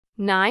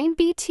9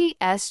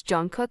 BTS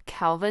Jungkook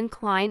Calvin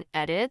Klein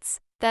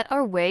edits that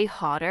are way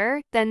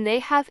hotter than they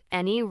have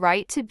any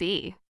right to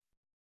be.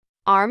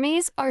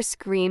 Armies are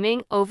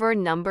screaming over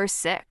number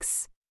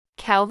 6.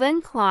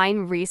 Calvin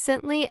Klein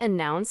recently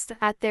announced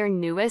that their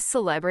newest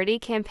celebrity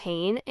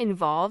campaign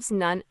involves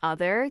none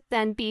other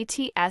than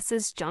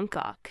BTS's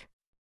Jungkook.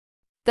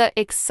 The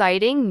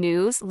exciting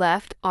news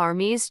left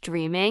armies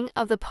dreaming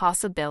of the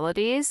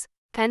possibilities,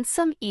 and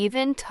some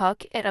even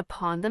took it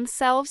upon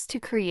themselves to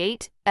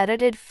create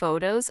edited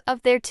photos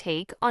of their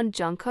take on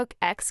Jungkook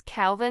x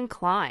Calvin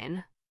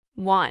Klein.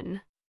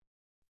 1.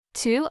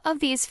 2 of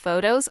these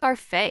photos are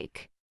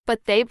fake,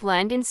 but they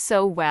blend in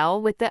so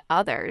well with the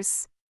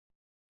others.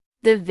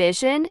 The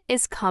vision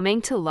is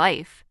coming to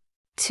life.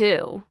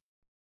 2.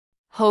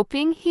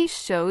 Hoping he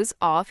shows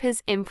off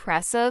his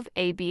impressive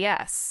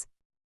abs.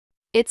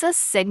 It's a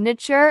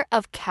signature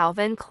of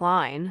Calvin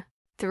Klein.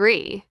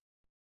 3.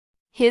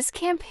 His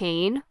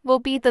campaign will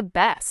be the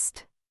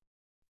best.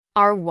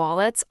 Our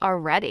wallets are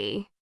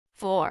ready.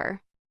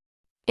 4.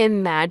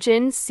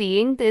 Imagine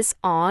seeing this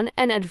on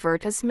an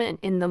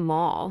advertisement in the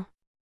mall.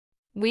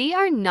 We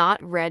are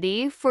not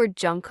ready for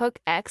Jungkook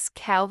x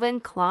Calvin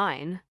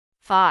Klein.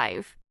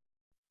 5.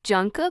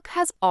 Jungkook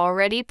has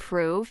already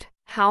proved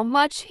how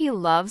much he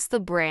loves the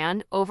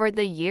brand over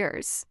the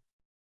years.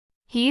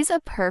 He's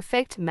a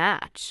perfect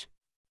match.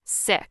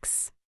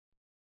 6.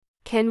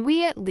 Can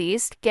we at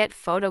least get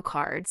photo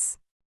cards?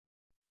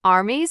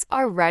 Armies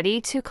are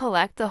ready to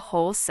collect the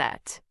whole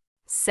set.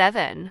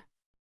 7.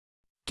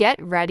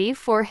 Get ready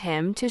for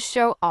him to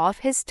show off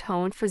his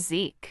toned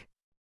physique.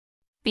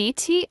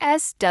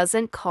 BTS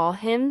doesn't call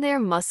him their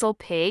muscle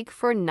pig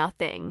for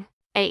nothing.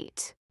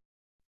 8.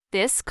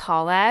 This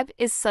collab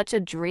is such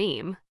a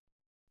dream.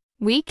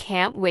 We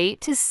can't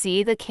wait to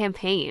see the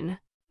campaign.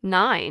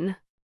 9.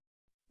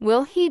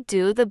 Will he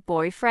do the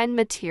boyfriend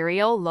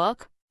material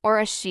look or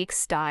a chic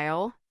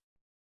style?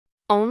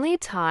 Only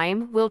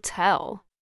time will tell.